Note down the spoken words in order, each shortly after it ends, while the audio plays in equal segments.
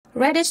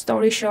Reddit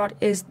Story Short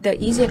is the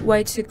easiest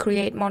way to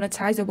create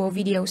monetizable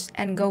videos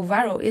and go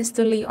viral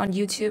instantly on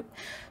YouTube.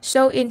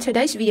 So in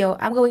today's video,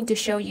 I'm going to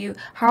show you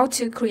how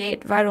to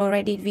create viral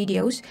Reddit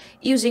videos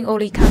using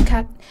only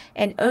Capcut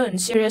and earn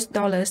serious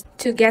dollars.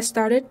 To get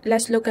started,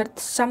 let's look at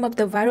some of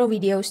the viral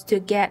videos to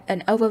get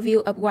an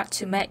overview of what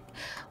to make.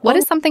 What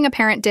is something a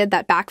parent did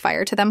that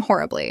backfired to them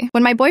horribly?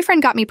 When my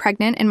boyfriend got me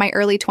pregnant in my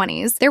early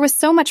 20s, there was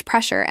so much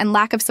pressure and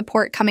lack of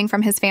support coming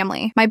from his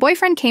family. My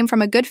boyfriend came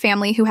from a good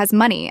family who has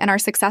money and are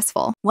successful.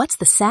 What's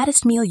the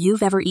saddest meal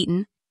you've ever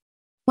eaten?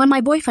 When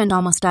my boyfriend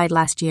almost died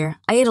last year,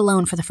 I ate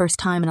alone for the first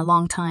time in a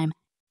long time.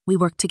 We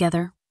worked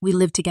together, we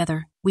lived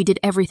together, we did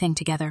everything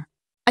together.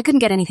 I couldn't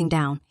get anything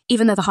down,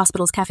 even though the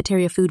hospital's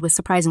cafeteria food was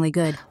surprisingly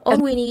good. All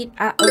we need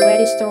are a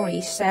Reddit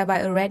story shared by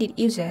a Reddit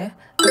user,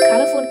 a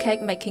colorful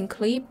cake making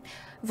clip,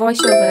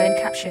 voiceover and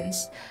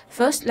captions.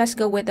 First, let's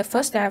go with the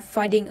first step,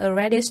 finding a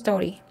Reddit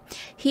story.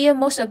 Here,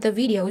 most of the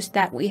videos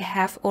that we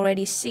have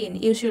already seen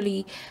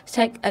usually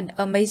take an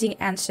amazing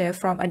answer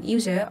from a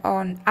user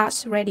on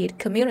Ask Reddit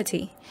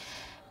community.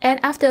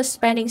 And after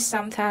spending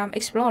some time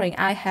exploring,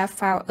 I have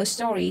found a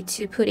story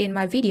to put in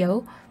my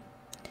video.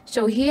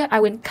 So here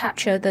I will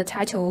capture the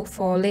title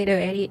for later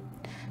edit.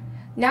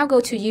 Now go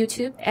to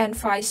YouTube and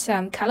find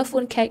some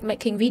colorful cake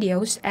making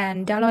videos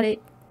and download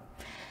it.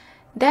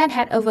 Then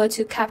head over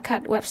to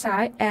Capcut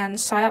website and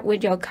sign up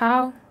with your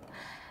account.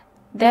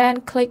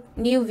 Then click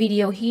new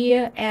video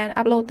here and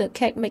upload the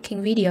cake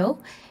making video,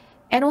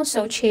 and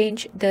also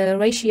change the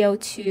ratio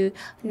to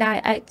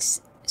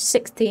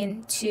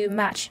 9:16 to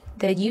match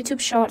the YouTube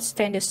short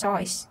standard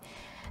size.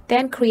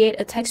 Then create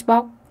a text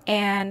box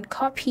and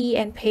copy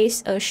and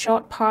paste a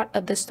short part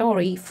of the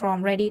story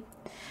from Reddit.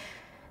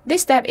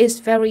 This step is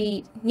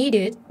very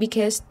needed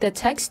because the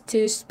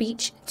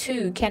text-to-speech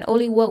tool can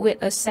only work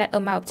with a set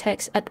amount of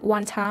text at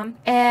one time,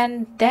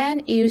 and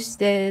then use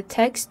the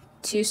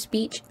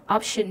text-to-speech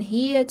option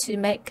here to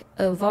make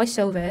a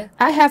voiceover.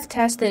 I have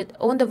tested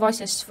all the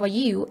voices for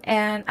you,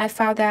 and I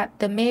found that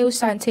the male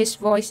scientist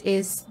voice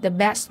is the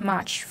best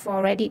match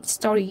for Reddit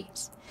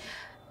stories.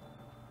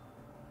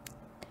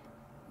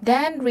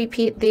 Then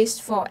repeat this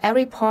for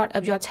every part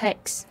of your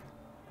text.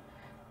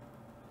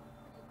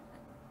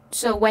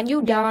 So when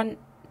you're done,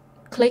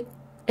 click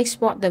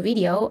export the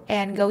video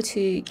and go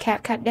to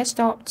Capcut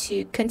desktop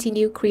to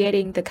continue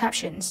creating the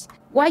captions.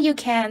 While you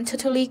can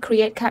totally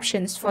create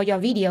captions for your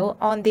video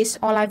on this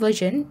online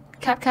version,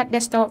 Capcut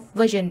desktop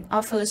version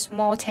offers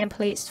more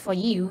templates for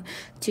you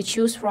to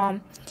choose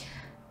from.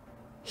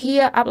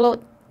 Here,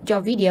 upload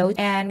your video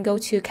and go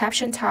to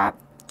Caption tab,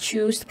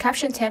 choose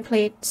Caption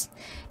Templates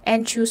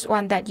and choose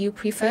one that you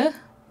prefer.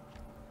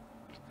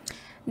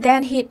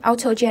 Then hit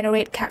Auto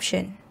Generate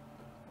Caption.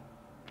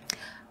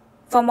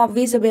 For more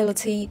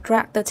visibility,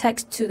 drag the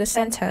text to the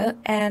center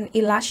and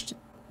enlarge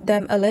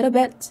them a little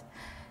bit.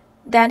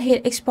 Then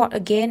hit export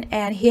again,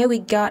 and here we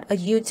got a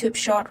YouTube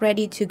short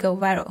ready to go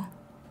viral.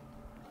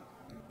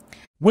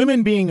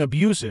 Women being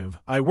abusive.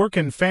 I work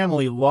in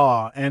family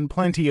law and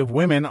plenty of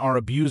women are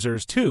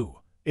abusers too.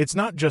 It's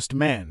not just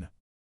men.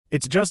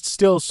 It's just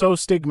still so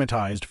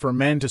stigmatized for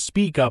men to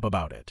speak up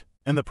about it.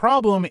 And the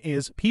problem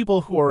is,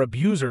 people who are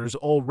abusers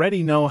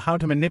already know how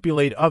to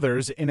manipulate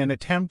others in an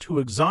attempt to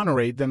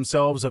exonerate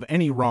themselves of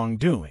any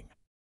wrongdoing.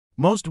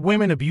 Most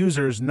women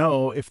abusers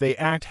know if they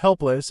act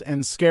helpless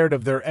and scared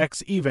of their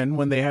ex even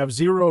when they have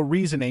zero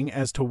reasoning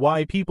as to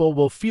why people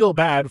will feel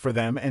bad for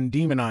them and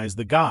demonize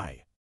the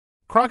guy.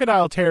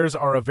 Crocodile tears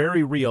are a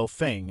very real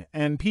thing,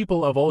 and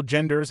people of all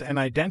genders and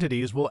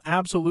identities will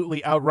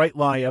absolutely outright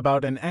lie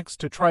about an ex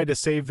to try to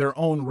save their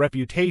own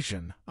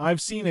reputation.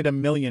 I've seen it a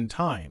million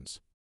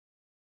times.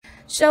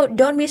 So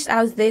don't miss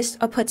out this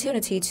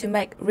opportunity to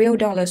make real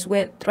dollars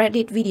with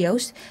Reddit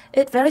videos.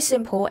 It's very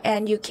simple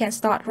and you can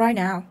start right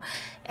now.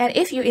 And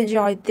if you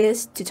enjoyed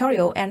this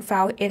tutorial and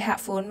found it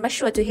helpful, make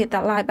sure to hit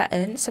that like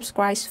button,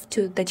 subscribe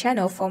to the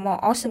channel for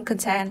more awesome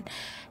content,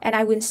 and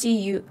I will see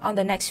you on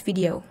the next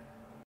video.